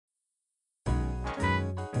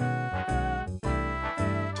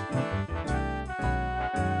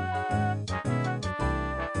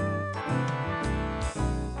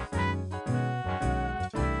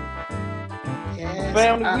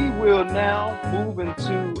Family, we will now move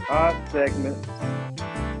into our segment,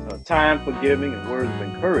 Time for Giving and Words of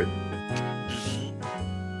Encouragement.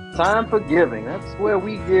 Time for Giving, that's where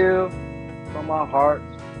we give from our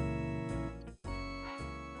hearts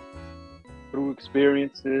through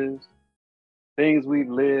experiences, things we've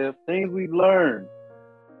lived, things we've learned,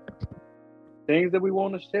 things that we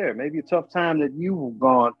want to share. Maybe a tough time that you've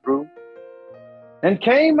gone through and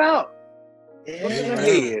came out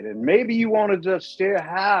ahead. And maybe you want to just share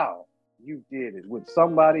how you did it with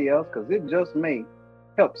somebody else, because it just may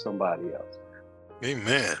help somebody else.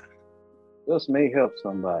 Amen. Just may help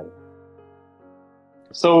somebody.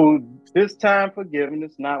 So this Time for Giving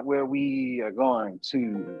is not where we are going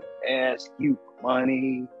to ask you for money.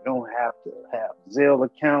 You don't have to have Zelle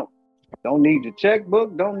account. Don't need your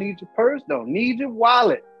checkbook. Don't need your purse. Don't need your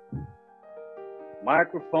wallet.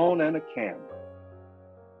 Microphone and a camera.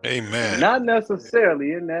 Amen. Not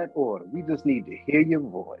necessarily in that order. We just need to hear your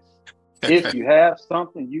voice. If you have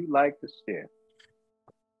something you'd like to share.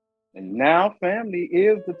 And now, family,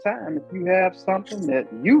 is the time. If you have something that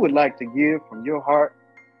you would like to give from your heart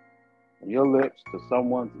and your lips to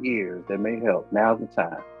someone's ears that may help, now's the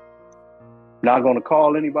time. Not going to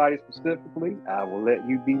call anybody specifically. I will let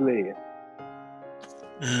you be led.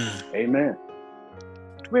 Amen.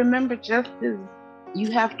 Remember, just as you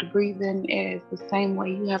have to breathe in air, it's the same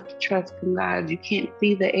way you have to trust in God. You can't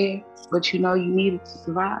see the air, but you know you need it to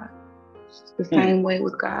survive. It's the same way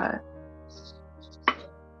with God.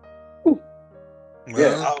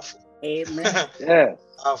 Yes. Amen. Yes.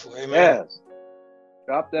 Powerful. Amen. Yes.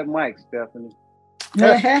 Drop that mic, Stephanie.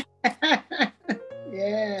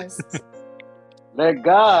 Yes. Let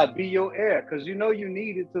God be your air, because you know you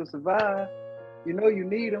need it to survive. You know you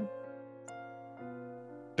need him.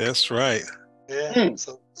 That's right. Yeah.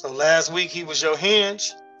 So last week he was your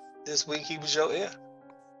hinge. This week he was your ear.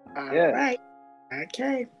 All right.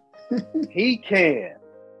 Okay. He can.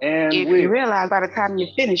 And if you realize by the time you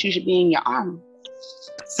finish, you should be in your armor.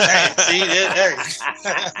 See,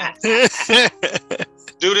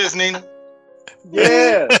 do this, Nina.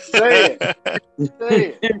 Yeah, say it.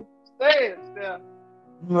 Say it. Say it, Steph.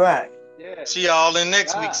 Right. Yeah. She all in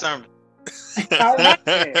next week's sermon. All right.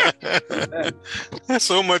 There's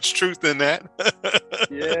so much truth in that.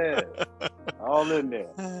 Yeah. All in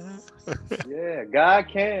there. Yeah. God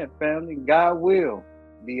can, family. God will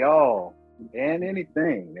be all and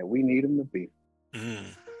anything that we need him to be.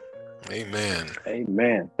 Amen.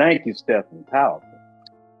 Amen. Thank you, Stephanie. Powerful.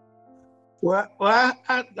 Well,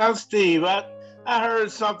 I'm Steve. I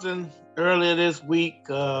heard something earlier this week.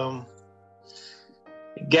 The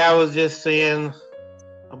guy was just saying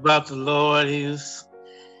about the Lord. He was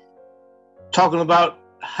talking about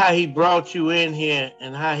how he brought you in here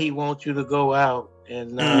and how he wants you to go out.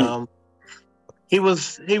 And he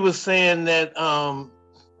was saying that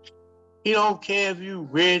he don't care if you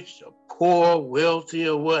rich or poor, wealthy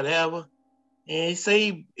or whatever. And he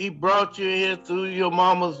say he brought you here through your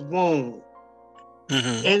mama's womb.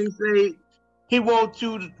 And he say he wants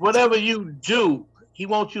you to, whatever you do, he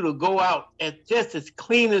wants you to go out and just as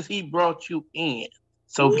clean as he brought you in.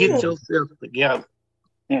 So get yourself together.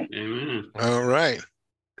 Amen. All right.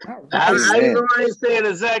 I ain't saying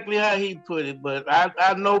exactly how he put it, but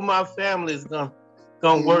I know my family's gonna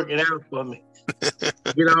work it out for me.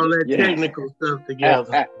 Get all that technical stuff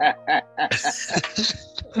together.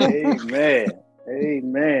 Amen.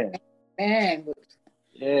 Amen. Man.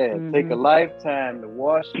 Yeah, take a lifetime to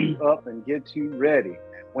wash you up and get you ready.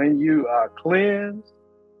 And when you are cleansed,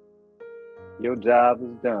 your job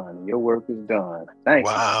is done. Your work is done. Thank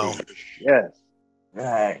you. Jesus. Yes.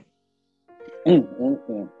 Right.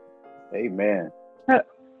 Amen.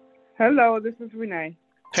 Hello, this is Renee.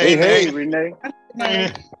 Hey, Renee.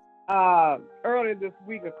 Earlier this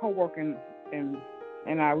week, a coworker and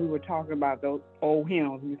I, we were talking about those old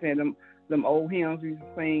hymns. We said them old hymns we used to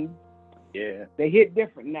sing. Yeah. They hit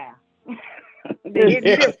different now. They hit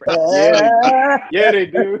different. Yeah, they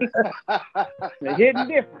do. They hitting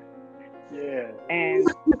different. Yeah. And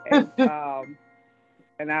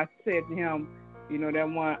I said to him, you know, that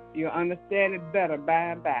one, you'll understand it better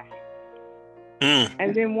by and by.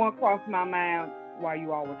 And then one crossed my mind while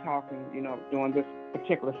you all were talking, you know, during this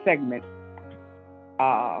particular segment.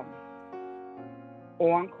 On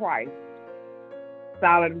Christ,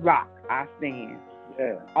 solid rock I stand.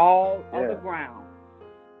 Yeah. All other ground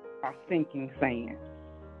are sinking sand.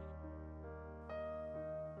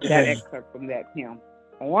 That excerpt from that hymn.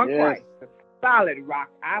 On Christ, the solid rock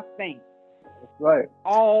I stand. That's right.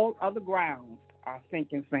 All other grounds are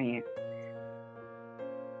sinking sand.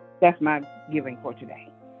 That's my giving for today.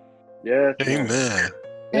 Yes. Amen.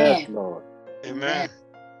 Yes, Lord. Amen.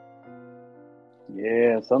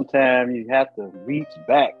 Yeah, sometimes you have to reach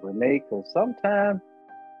back, Renee, because sometimes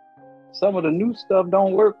some of the new stuff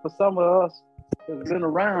don't work for some of us that's been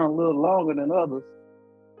around a little longer than others.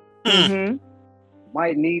 Mm-hmm.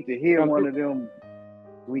 Might need to hear one of them,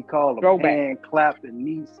 we call them hand clapping,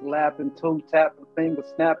 knee slapping, toe tapping, finger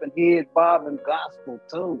snapping, head bobbing gospel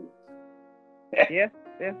tunes. Yes.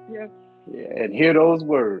 Yeah, and hear those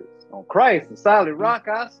words. On Christ, the solid rock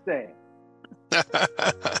I stand.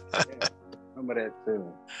 Remember that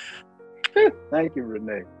tune. Thank you,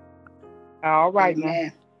 Renee. All right,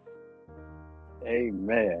 Amen.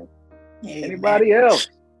 Amen. Amen. Anybody else?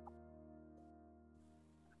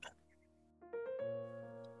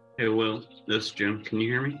 Hey, Will, this is Jim. Can you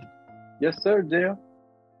hear me? Yes, sir, Jim.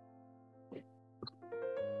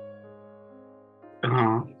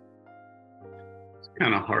 It's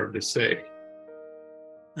kind of hard to say,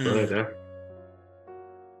 but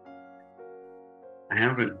I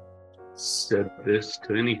haven't said this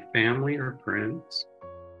to any family or friends.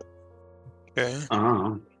 Okay.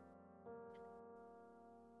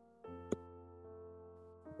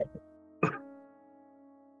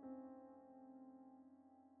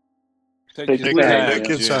 Take your time,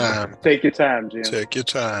 Jim. Take your time, Jim. Take your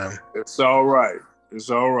time. It's all right. It's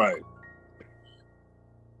all right.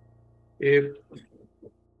 If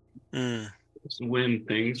when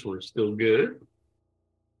things were still good,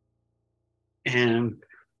 and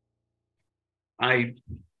I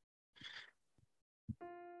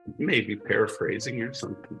may be paraphrasing or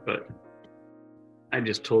something, but I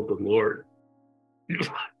just told the Lord,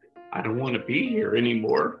 I don't want to be here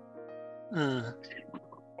anymore.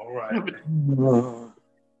 All right.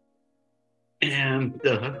 And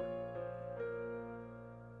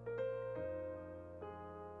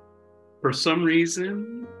for some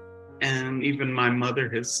reason, and even my mother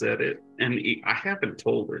has said it, and I haven't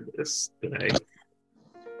told her this today,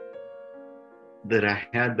 that I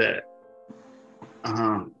had that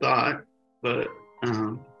thought, but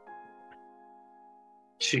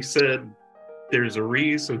she said, there's a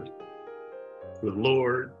reason the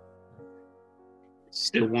Lord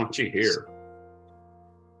still wants you here.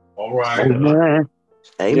 All right. Amen.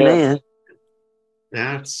 Amen.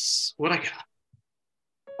 That's what I got.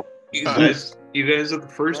 You guys are the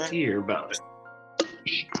first to hear about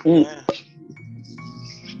it.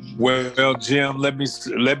 Well, Jim, let me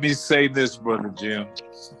say this, brother Jim.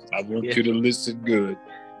 I want you to listen good,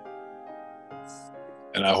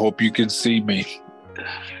 and I hope you can see me.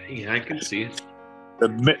 Yeah, I can see it.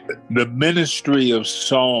 The ministry of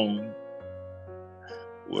song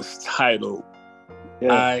was titled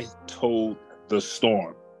I Told the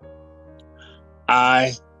Storm.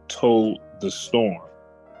 I told the storm.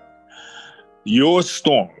 Your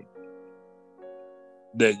storm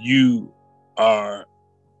that you are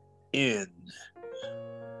in,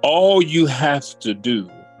 all you have to do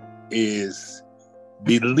is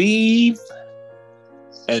believe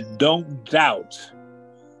and don't doubt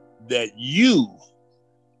that you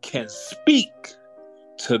can speak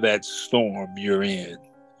to that storm you're in.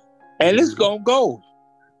 And it's going to go.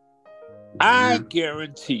 I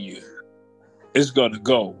guarantee you it's going to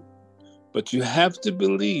go. But you have to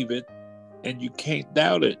believe it and you can't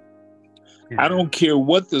doubt it. I don't care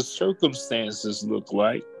what the circumstances look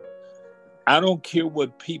like. I don't care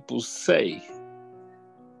what people say.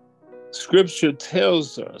 Scripture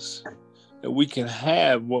tells us that we can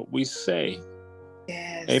have what we say.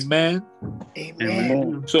 Yes. Amen.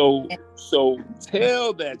 Amen. So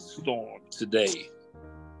tell that storm today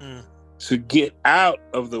to get out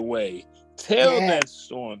of the way. Tell that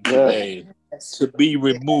storm today to be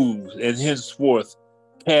removed and henceforth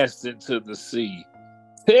cast into the sea.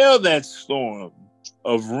 Tell that storm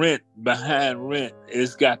of rent behind rent,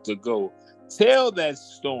 it's got to go. Tell that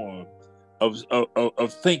storm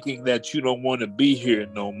of thinking that you don't want to be here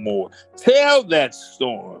no more. Tell that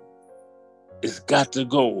storm it's got to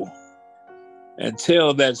go. And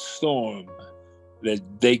tell that storm that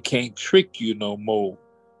they can't trick you no more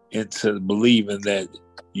into believing that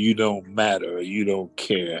you don't matter or you don't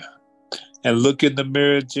care. And look in the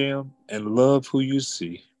mirror, Jim, and love who you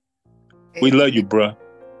see. We love you, bruh.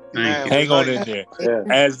 Hang on in there.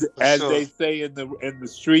 As they say in the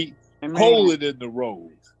street, hold it in the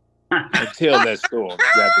road until that storm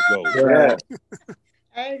got to go.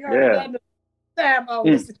 I ain't gonna time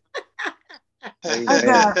always.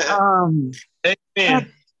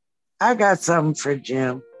 I got something for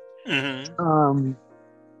Jim.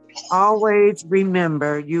 Always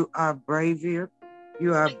remember you are braver.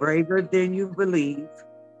 You are braver than you believe.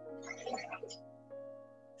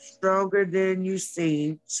 Stronger than you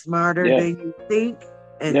seem, smarter than you think,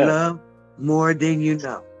 and love more than you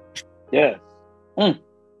know. Yes.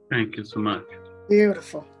 Thank you so much.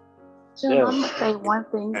 Beautiful. Jim, I'm going to say one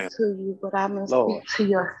thing to you, but I'm going to speak to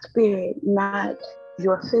your spirit, not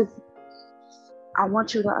your physical. I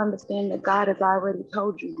want you to understand that God has already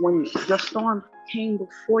told you when your storm came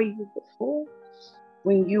before you before,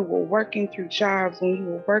 when you were working through jobs, when you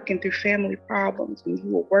were working through family problems, when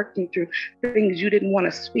you were working through things you didn't want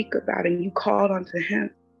to speak about and you called onto him.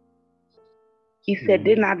 He said,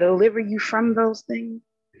 didn't I deliver you from those things?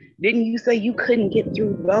 Didn't you say you couldn't get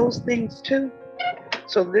through those things too?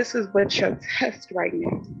 So this is what your test right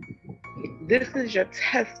now. This is your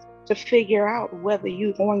test to figure out whether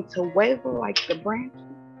you're going to waver like the branch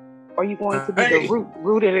or you're going to be the root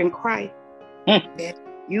rooted in Christ.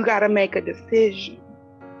 You got to make a decision.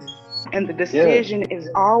 And the decision is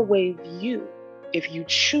always you. If you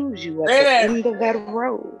choose you at the end of that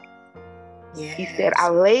road. He said, I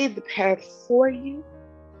laid the path for you.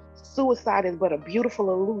 Suicide is but a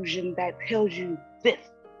beautiful illusion that tells you this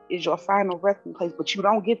is your final resting place, but you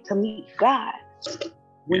don't get to meet God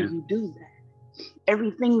when you do that.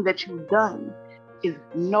 Everything that you've done is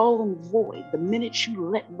null and void the minute you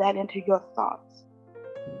let that into your thoughts.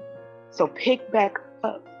 So pick back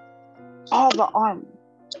up all the armor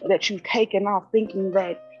that you've taken off thinking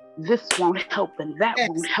that this won't help and that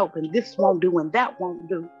won't help and this won't do and that won't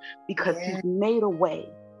do, because he's made a way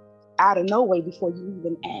out of no way before you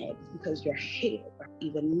even ask, because your hairs are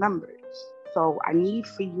even numbered. So I need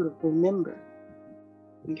for you to remember,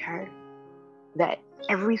 okay, that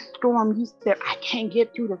every storm you said, I can't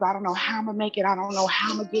get through this, I don't know how I'm gonna make it, I don't know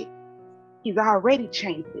how I'm gonna get, he's already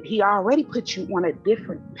changed it. He already put you on a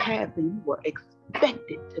different path than you were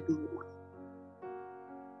expected to be on.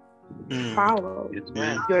 Follow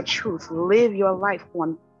your truth. Live your life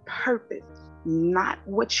on purpose, not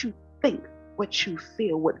what you think, what you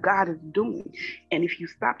feel, what God is doing. And if you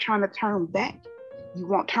stop trying to turn back, you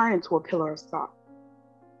won't turn into a pillar of salt.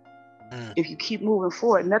 If you keep moving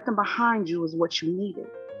forward, nothing behind you is what you needed,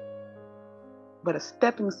 but a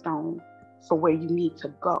stepping stone for where you need to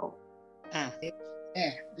go. Okay?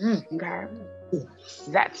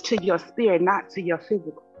 That's to your spirit, not to your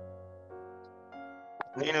physical.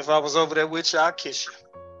 Even if I was over there with you, I'd kiss you.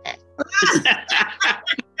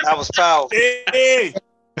 That was powerful.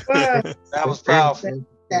 That was powerful.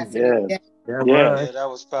 Yes. Yeah, that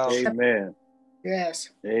was powerful. Amen. Yes.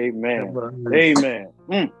 Amen.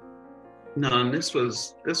 Amen. No, and this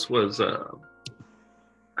was a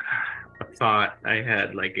thought I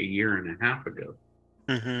had like a year and a half ago.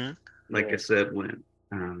 Like I said, when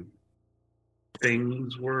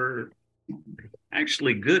things were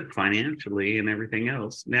actually good financially and everything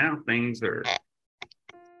else. Now things are,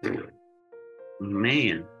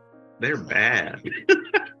 man, they're bad.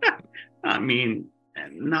 I mean,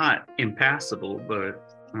 not impassable, but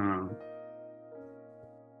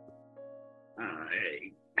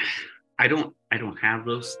I don't have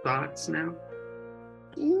those thoughts now.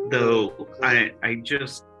 Though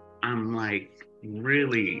I'm like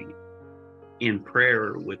really in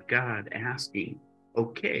prayer with God, asking,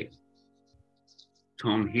 okay,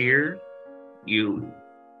 Tom, here you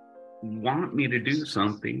want me to do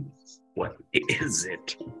something. What is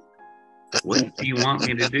it? What do you want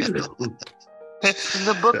me to do?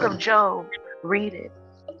 The book of Job. Read it.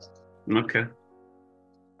 Okay.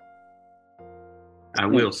 I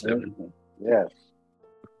will, Stephen. Yes.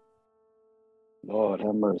 Lord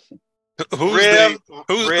have mercy.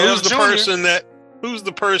 Who's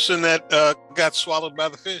the person that got swallowed by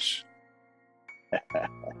the fish?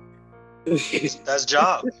 That's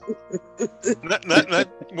Job.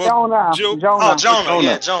 Jonah. Jonah.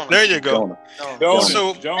 Yeah, Jonah. There you go. Jonah.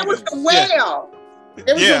 So it was a whale.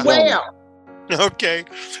 It was a whale. Okay.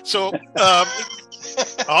 So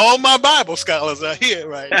all my Bible scholars are here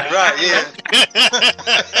right now. Right, yeah.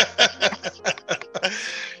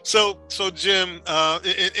 So Jim,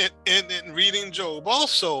 in reading Job,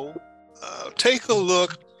 also take a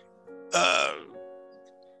look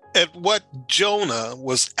at what Jonah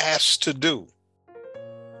was asked to do.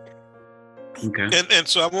 Okay. And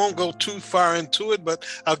so I won't go too far into it, but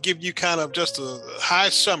I'll give you kind of just a high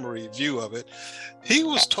summary view of it. He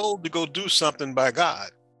was told to go do something by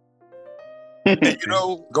God. And,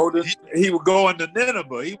 he would go into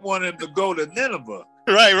Nineveh. He wanted him to go to Nineveh.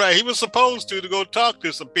 Right. He was supposed to go talk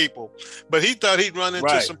to some people, but he thought he'd run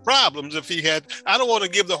into some problems if he had. I don't want to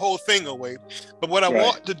give the whole thing away, but what I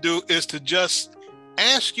want to do is to just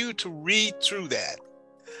ask you to read through that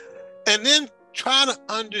and then try to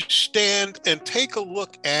understand and take a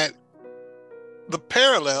look at the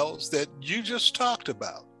parallels that you just talked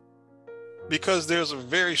about, because there's a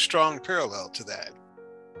very strong parallel to that.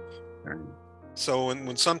 So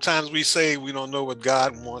when sometimes we say we don't know what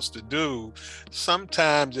God wants to do,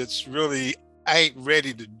 sometimes it's really I ain't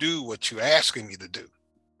ready to do what you're asking me to do.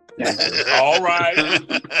 All right.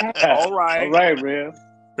 All right. All right, Rev.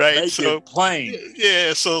 Right. Make it plain.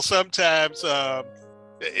 Yeah. So sometimes, when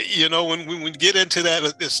we get into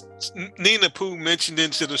that, this Nina Poo mentioned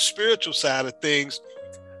into the spiritual side of things.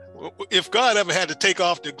 If God ever had to take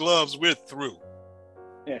off the gloves, we're through.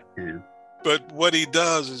 Yeah. But what he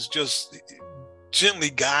does is just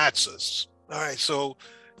gently guides us. All right. So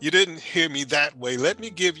you didn't hear me that way. Let me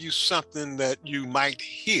give you something that you might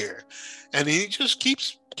hear. And he just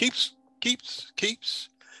keeps,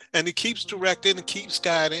 and he keeps directing and keeps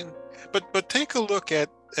guiding. But take a look at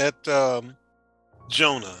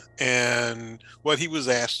Jonah and what he was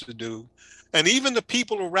asked to do, and even the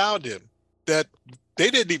people around him that they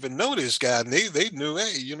didn't even know this guy, and they knew,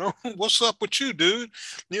 hey, what's up with you, dude?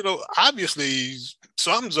 Obviously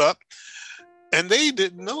something's up, and they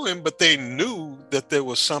didn't know him, but they knew that there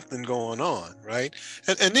was something going on, right?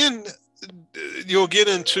 And then you'll get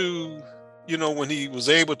into, when he was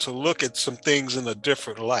able to look at some things in a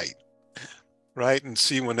different light, right? And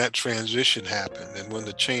see when that transition happened and when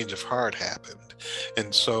the change of heart happened.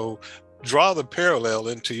 And so draw the parallel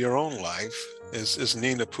into your own life, as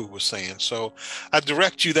Nina Poo was saying. So I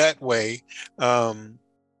direct you that way,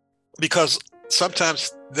 because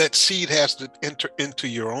sometimes that seed has to enter into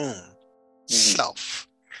your own self,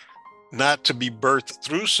 not to be birthed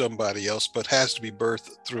through somebody else, but has to be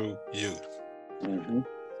birthed through you.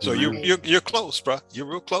 So you're close, bro. You're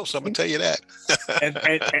real close. I'm gonna tell you that.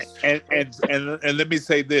 and let me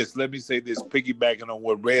say this. Piggybacking on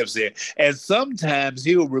what Rev said. And sometimes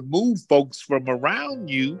he'll remove folks from around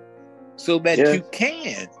you so that you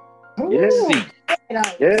can see.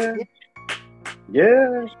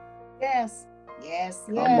 Yes.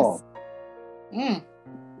 Come on.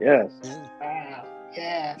 Yes. Wow.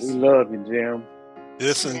 Yes. We love you, Jim.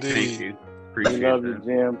 Yes, indeed. Thank you. Appreciate We love that. you,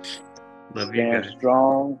 Jim. Love you Stand guys.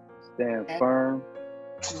 strong, stand firm,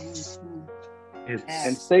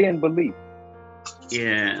 and stay in belief.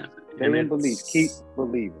 Yeah. Stay in belief. Keep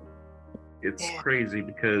believing. It's crazy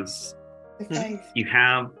because you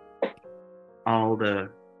have all the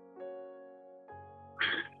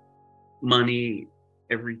money,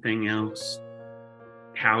 everything else,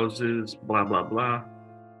 houses, blah, blah, blah.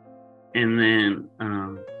 And then,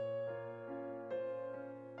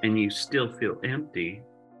 and you still feel empty.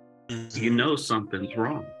 You know something's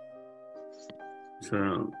wrong.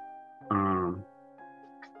 So, I'm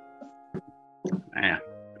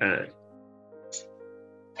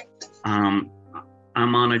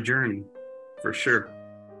on a journey for sure.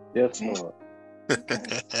 Yes, Lord.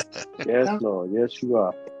 Yes, Lord. Yes, you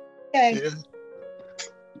are. Okay.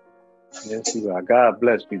 Yes, you are. God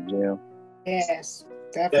bless you, Jim. Yes,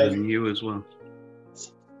 definitely. And you as well.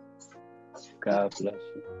 God bless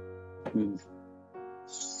you.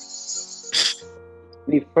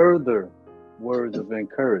 Any further words of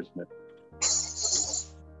encouragement?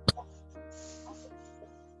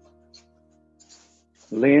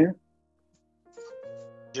 Lynn?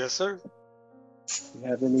 Yes, sir. You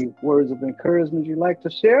have any words of encouragement you'd like to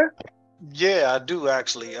share? Yeah, I do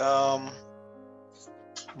actually.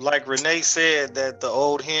 Like Renee said, that the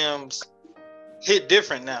old hymns hit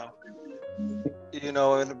different now.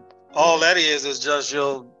 And all that is just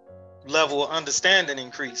your level of understanding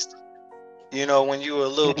increased. When you were a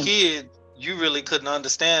little kid, you really couldn't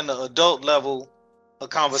understand the adult level of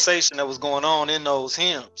conversation that was going on in those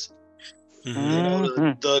hymns.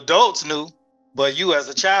 The adults knew, but you as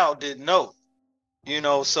a child didn't know.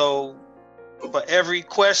 So for every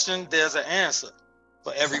question, there's an answer.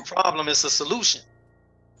 For every problem, it's a solution.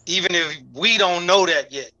 Even if we don't know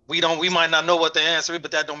that yet, we might not know what the answer is,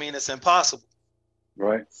 but that don't mean it's impossible.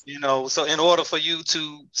 Right. So in order for you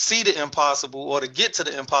to see the impossible or to get to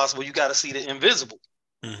the impossible, you got to see the invisible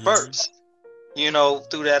first,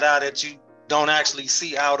 through that eye that you don't actually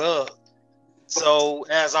see out of. So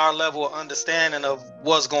as our level of understanding of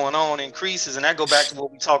what's going on increases, and that go back to what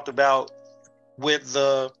we talked about with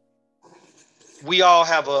we all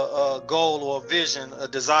have a goal or a vision, a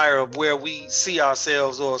desire of where we see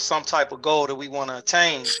ourselves or some type of goal that we want to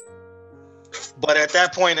attain. But at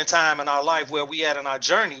that point in time in our life where we at in our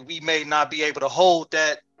journey, we may not be able to hold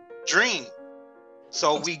that dream.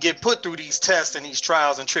 So we get put through these tests and these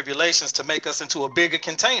trials and tribulations to make us into a bigger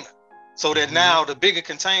container. So that now the bigger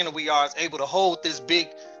container we are is able to hold this big,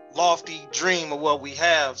 lofty dream of what we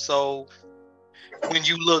have. So when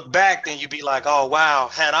you look back, then you be like, oh, wow,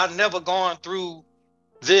 had I never gone through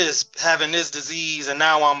this, having this disease, and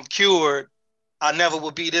now I'm cured, I never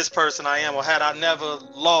would be this person I am. Or had I never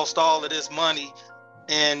lost all of this money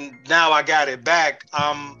and now I got it back,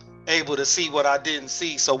 I'm able to see what I didn't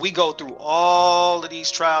see. So we go through all of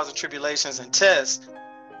these trials and tribulations and tests,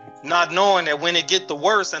 not knowing that when it get the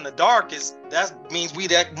worst and the darkest, that means we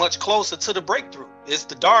that much closer to the breakthrough. It's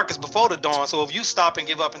the darkest before the dawn. So if you stop and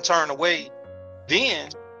give up and turn away,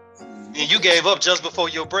 then you gave up just before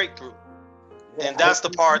your breakthrough. And that's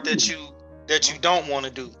the part that you don't want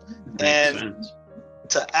to do. And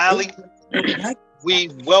to Allie, we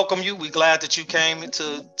welcome you. We're glad that you came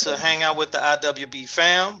to hang out with the IWB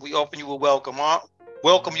fam. We welcome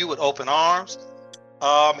you with open arms.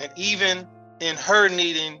 And even in her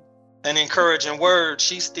needing an encouraging word,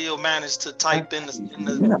 she still managed to type in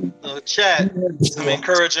the chat some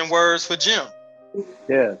encouraging words for Jim.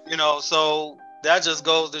 Yeah. You know, so that just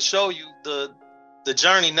goes to show you the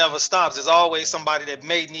journey never stops. There's always somebody that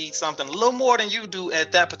may need something a little more than you do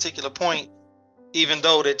at that particular point, even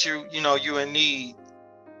though that you're in need.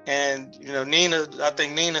 And Nina, I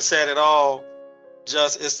think Nina said it all.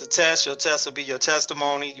 Just it's the test. Your test will be your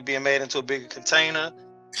testimony. You're being made into a bigger container.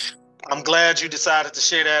 I'm glad you decided to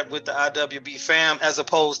share that with the IWB fam, as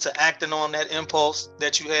opposed to acting on that impulse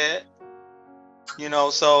that you had.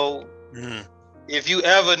 So if you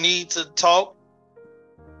ever need to talk,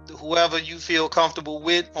 whoever you feel comfortable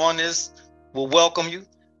with on this will welcome you,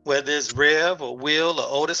 whether it's Rev or Will or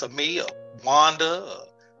Otis or me or Wanda or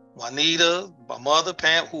Juanita, my mother,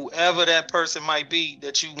 Pam, whoever that person might be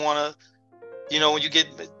that you want to, when you get,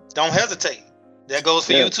 don't hesitate. That goes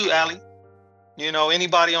for you too, Allie.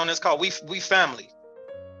 Anybody on this call, we family.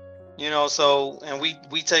 So, and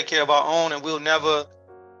we take care of our own, and we'll never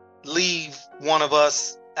leave one of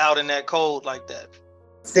us out in that cold like that.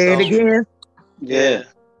 Say it again. Yeah.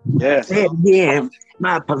 Yeah. Say it again,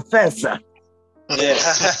 my professor. Yeah.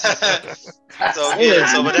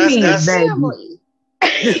 But that's family.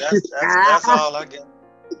 Yeah, that's all I get.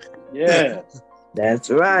 Yeah. That's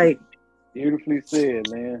right. Beautifully said,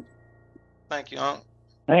 man. Thank you, Unc.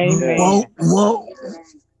 Amen. Hey,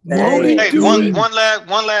 one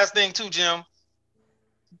last thing too, Jim.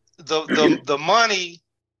 The money,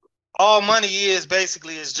 all money is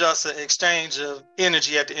just an exchange of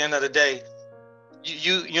energy at the end of the day.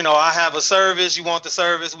 I have a service, you want the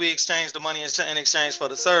service, we exchange the money in exchange for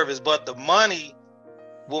the service, but the money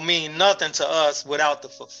will mean nothing to us without the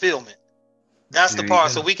fulfillment. That's the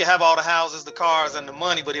part. So we can have all the houses, the cars, and the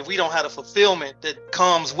money, but if we don't have the fulfillment that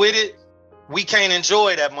comes with it, we can't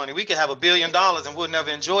enjoy that money. We could have $1 billion and we'll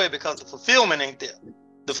never enjoy it because the fulfillment ain't there.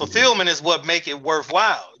 The fulfillment is what make it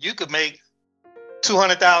worthwhile. You could make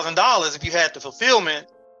 $200,000 if you had the fulfillment,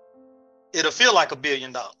 it'll feel like $1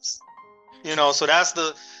 billion. So that's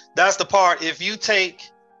the part. If you take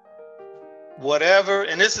whatever,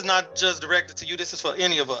 and this is not just directed to you, this is for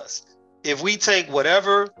any of us. If we take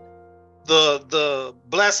whatever the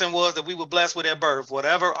blessing was that we were blessed with at birth,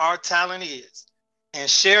 whatever our talent is, and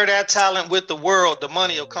share that talent with the world, the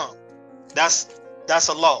money will come. That's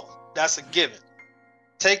a law. That's a given.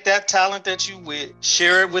 Take that talent that you with,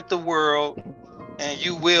 share it with the world, and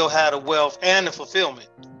you will have the wealth, and the fulfillment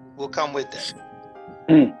will come with that.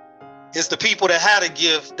 It's the people that had a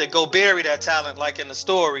gift that go bury that talent, like in the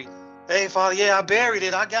story. Hey, Father, yeah, I buried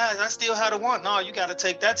it. I still had a want. No, you got to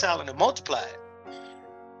take that talent and multiply it.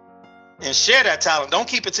 And share that talent. Don't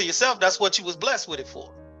keep it to yourself. That's what you was blessed with it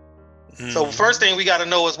for. So first thing we got to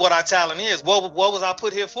know is what our talent is. What was I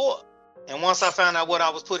put here for? And once I found out what I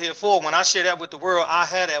was put here for, when I share that with the world, I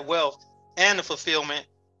had that wealth and the fulfillment,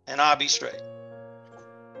 and I'll be straight.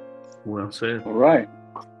 Well said. All right.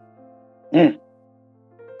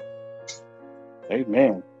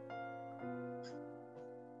 Amen.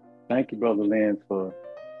 Thank you, Brother Lynn, for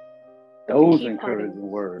those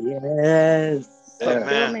encouraging words. Yes.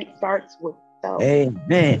 Fulfillment starts with self.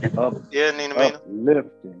 Amen. Nina.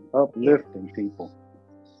 Uplifting people.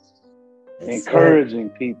 Encouraging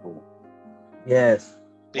people. Yes.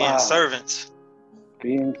 Being servants.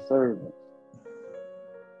 Being servants.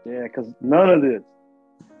 Yeah, because none of this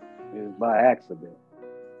is by accident.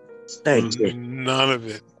 Thank you. None of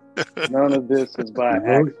it. None of this is by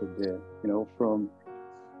accident.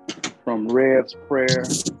 From Rev's prayer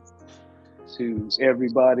to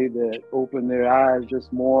everybody that opened their eyes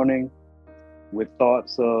this morning with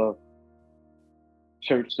thoughts of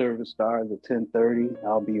church service starts at 10:30.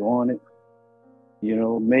 I'll be on it.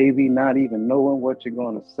 Maybe not even knowing what you're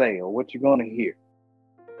going to say or what you're going to hear.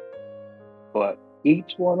 But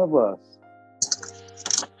each one of us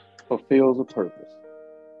fulfills a purpose.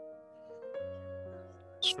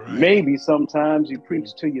 That's right. Maybe sometimes you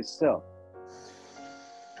preach to yourself,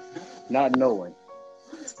 not knowing,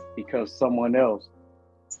 because someone else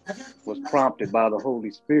was prompted by the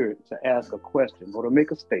Holy Spirit to ask a question or to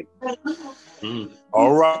make a statement.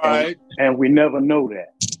 All right. And we never know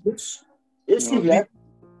that.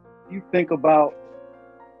 You think about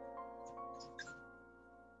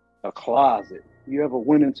a closet. You ever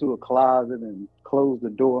went into a closet and closed the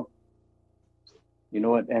door? You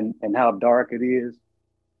know, and how dark it is?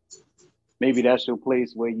 Maybe that's your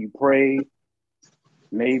place where you prayed.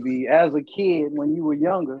 Maybe as a kid, when you were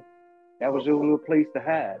younger, that was your little place to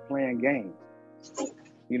hide, playing games.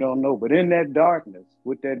 You don't know. But in that darkness,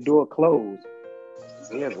 with that door closed,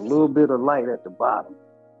 there's a little bit of light at the bottom.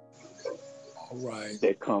 All right.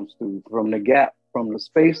 That comes through from the gap, from the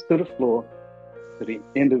space to the floor to the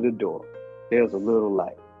end of the door. There's a little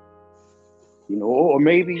light. You know, or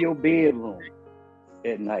maybe your bedroom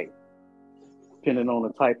at night, depending on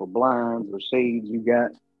the type of blinds or shades you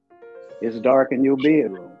got, it's dark in your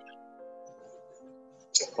bedroom.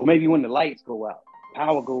 Or maybe when the lights go out,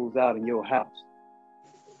 power goes out in your house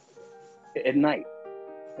at night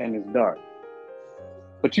and it's dark.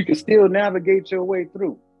 But you can still navigate your way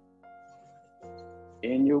through.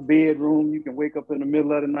 In your bedroom, you can wake up in the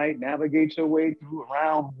middle of the night, navigate your way through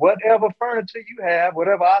around whatever furniture you have,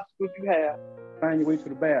 whatever obstacles you have, find your way to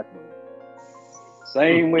the bathroom.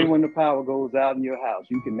 Same way when the power goes out in your house,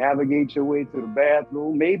 you can navigate your way to the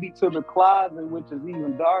bathroom, maybe to the closet, which is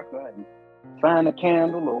even darker, and find a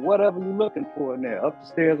candle or whatever you're looking for in there, up the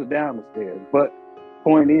stairs or down the stairs. But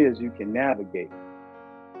point is, you can navigate.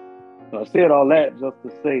 So I said all that just to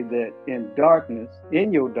say that in darkness,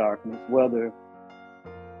 in your darkness, whether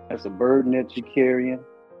that's a burden that you're carrying,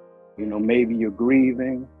 you know, maybe you're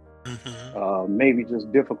grieving, maybe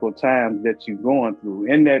just difficult times that you're going through.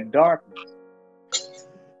 In that darkness,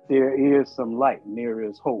 there is some light and there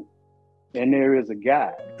is hope. And there is a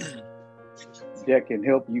guide that can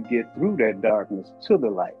help you get through that darkness to the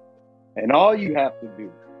light. And all you have to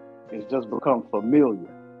do is just become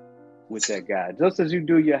familiar with that guide, just as you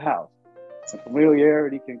do your house. And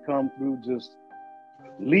familiarity can come through just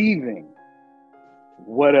leaving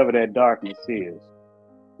whatever that darkness is,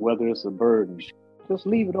 whether it's a burden, just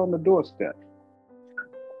leave it on the doorstep.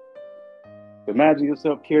 Imagine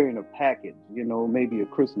yourself carrying a package, you know, maybe a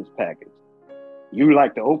Christmas package. You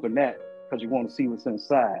like to open that because you want to see what's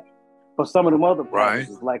inside. But some of them other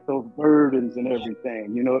packages, like those burdens and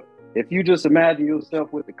everything, you know, if you just imagine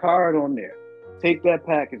yourself with the card on there, take that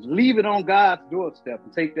package, leave it on God's doorstep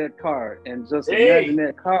and take that card and just imagine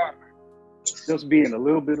that card just being a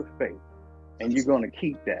little bit of faith. And you're going to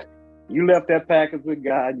keep that. You left that package with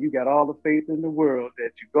God. You got all the faith in the world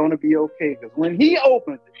that you're going to be okay. Because when he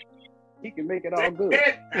opens it, he can make it all good.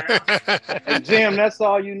 And Jim, that's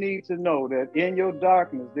all you need to know, that in your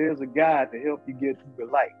darkness, there's a guide to help you get through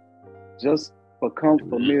the light. Just become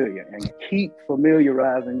familiar and keep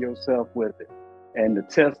familiarizing yourself with it. And the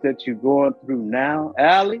test that you're going through now,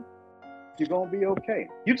 Allie, you're going to be okay.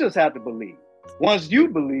 You just have to believe. Once you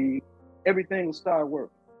believe, everything will start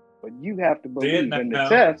working. But you have to believe. And the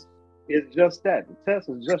test is just that. The test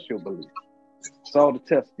is just your belief. That's all the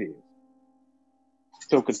test is.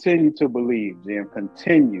 So continue to believe, Jim.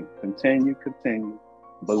 Continue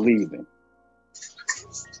believing.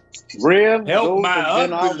 Rev, those have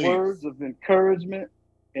been our words of encouragement.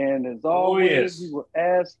 And as always, we will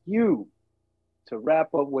ask you to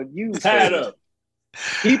wrap up what you said.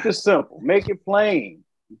 Keep it simple. Make it plain.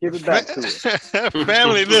 Give it back to us.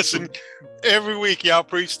 Family, listen. Every week, y'all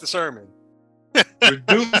preach the sermon.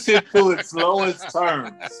 Reduce it to its lowest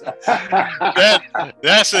terms.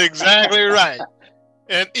 That's exactly right.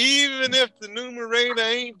 And even if the numerator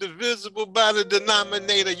ain't divisible by the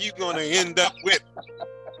denominator, you're going to end up with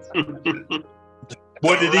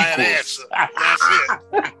what it right equals. Answer. That's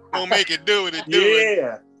it. Gonna make it do what it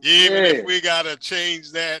do. Even if we gotta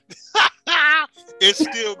change that, it's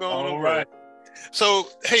still going to work. So,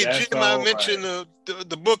 hey, that's Jim, I mentioned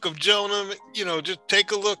the book of Jonah. You know, just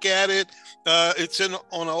take a look at it. It's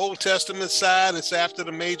on the Old Testament side. It's after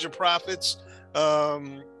the major prophets.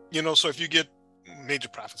 You know, so if you get major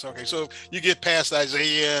prophets, okay, so if you get past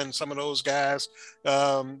Isaiah and some of those guys,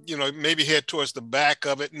 you know, maybe head towards the back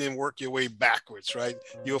of it and then work your way backwards, right?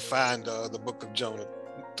 You'll find the book of Jonah,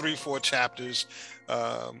 3-4 chapters,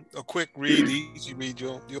 a quick read, easy read.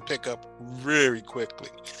 You'll pick up very quickly.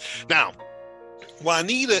 Now,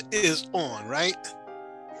 Juanita is on, right?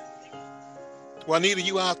 Juanita,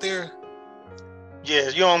 you out there? Yeah,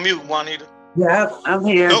 you're on mute, Juanita. Yeah, I'm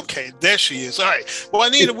here. Okay, there she is. All right,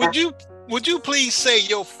 Juanita, would you please say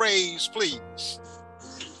your phrase, please?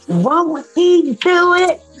 Won't he do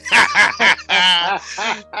it?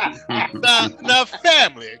 now,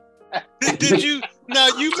 family, did you? Now,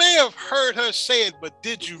 you may have heard her say it, but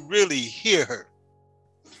did you really hear her?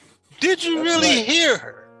 Did you really hear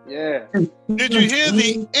her? Yeah. Did you hear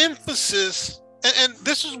the emphasis? And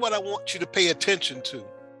this is what I want you to pay attention to.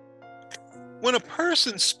 When a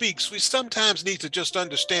person speaks, we sometimes need to just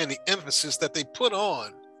understand the emphasis that they put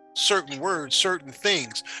on certain words, certain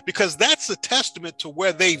things, because that's a testament to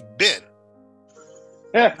where they've been.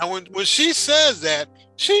 Yeah. Now, when she says that,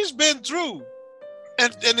 she's been through.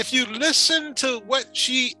 And if you listen to what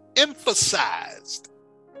she emphasized,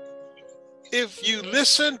 I'm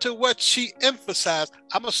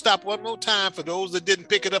going to stop one more time for those that didn't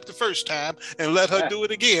pick it up the first time and let her do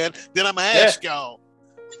it again. Then I'm going to ask y'all.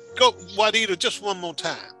 Go, Juanita, just one more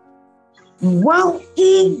time. Won't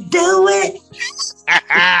he do it?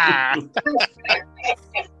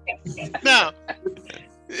 Now,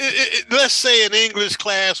 let's say in English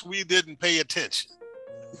class we didn't pay attention.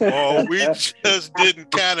 Or we just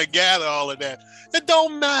didn't kind of gather all of that. It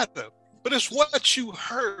don't matter. But it's what you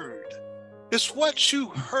heard. It's what you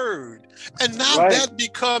heard. And now that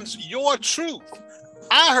becomes your truth.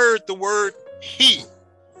 I heard the word he.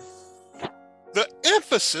 The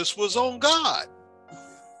emphasis was on God.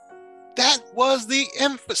 That was the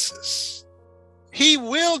emphasis. He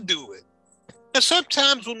will do it. And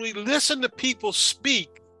sometimes when we listen to people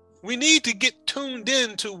speak, we need to get tuned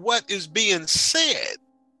in to what is being said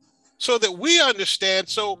so that we understand.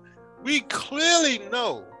 So we clearly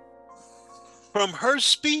know from her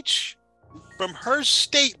speech, from her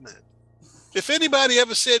statement, if anybody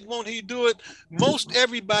ever said, won't he do it? Most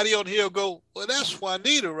everybody on here will go, well, that's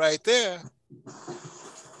Juanita right there.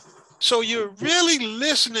 So you're really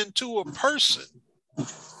listening to a person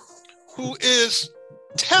who is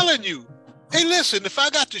telling you, hey, listen, if I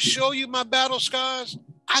got to show you my battle scars,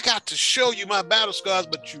 I got to show you my battle scars,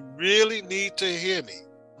 but you really need to hear me.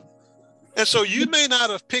 And so you may not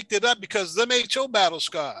have picked it up because them ain't your battle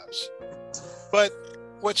scars. But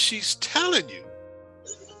what she's telling you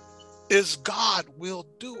is God will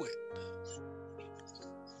do it.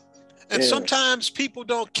 And sometimes people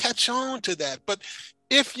don't catch on to that. But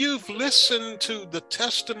if you've listened to the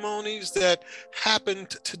testimonies that happened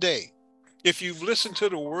today, if you've listened to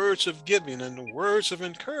the words of giving and the words of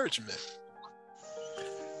encouragement,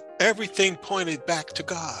 everything pointed back to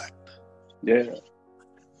God. Yeah.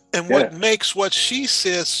 And what makes what she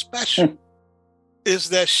says special is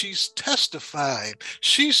that she's testifying.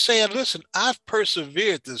 She's saying, listen, I've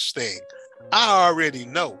persevered this thing. I already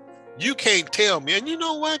know. You can't tell me. And you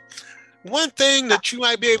know what? One thing that you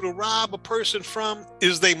might be able to rob a person from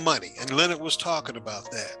is their money. And Leonard was talking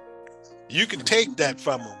about that. You can take that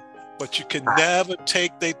from them, but you can never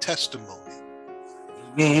take their testimony.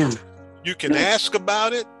 Man. You can ask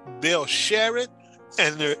about it, they'll share it,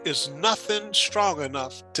 and there is nothing strong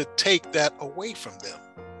enough to take that away from them.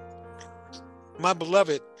 My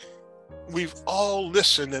beloved, we've all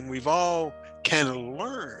listened and we've all can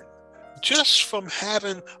learn just from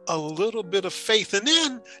having a little bit of faith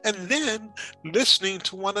and then listening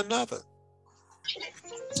to one another.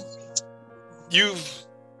 You've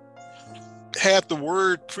had the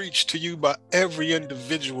word preached to you by every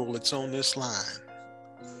individual that's on this line.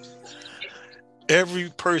 Every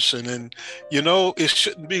person, and you know, it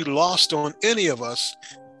shouldn't be lost on any of us.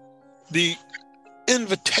 The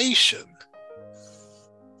invitation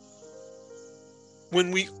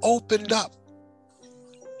when we opened up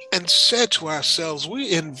and said to ourselves,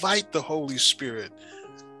 we invite the Holy Spirit,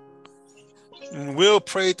 and we'll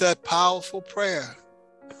pray that powerful prayer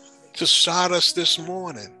to start us this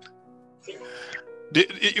morning.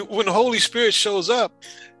 When the Holy Spirit shows up,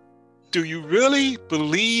 do you really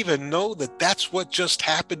believe and know that that's what just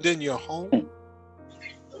happened in your home?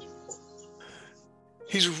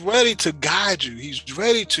 He's ready to guide you. He's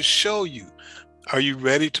ready to show you. Are you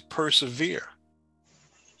ready to persevere?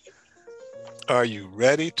 Are you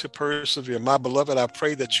ready to persevere? My beloved, I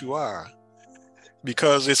pray that you are,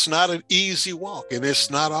 because it's not an easy walk and it's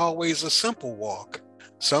not always a simple walk.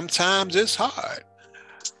 Sometimes it's hard.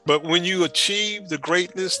 But when you achieve the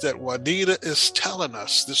greatness that Juanita is telling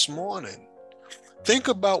us this morning, think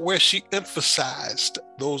about where she emphasized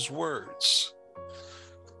those words.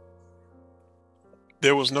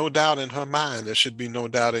 There was no doubt in her mind. There should be no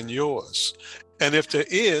doubt in yours. And if there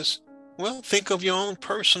is, well, think of your own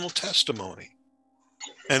personal testimony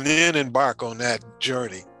and then embark on that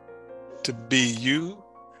journey to be you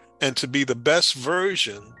and to be the best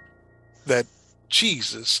version that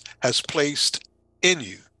Jesus has placed in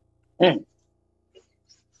you.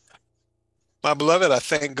 My beloved, I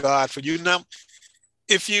thank God for you. Now,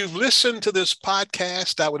 if you've listened to this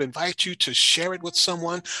podcast, I would invite you to share it with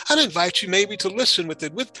someone. I'd invite you maybe to listen with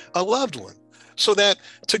it with a loved one so that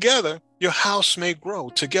together your house may grow,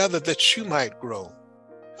 together that you might grow.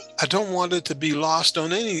 I don't want it to be lost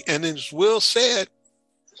on any. And as Will said,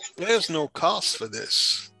 there's no cost for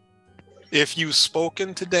this. If you've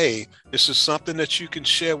spoken today, this is something that you can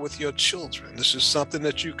share with your children. This is something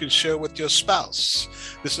that you can share with your spouse.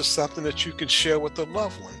 This is something that you can share with a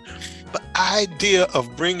loved one. The idea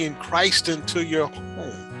of bringing Christ into your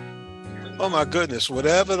home. Oh my goodness,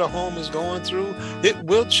 whatever the home is going through, it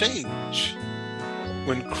will change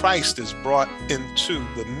when Christ is brought into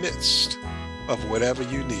the midst of whatever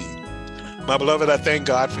you need. My beloved, I thank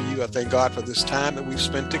God for you. I thank God for this time that we've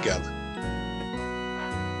spent together.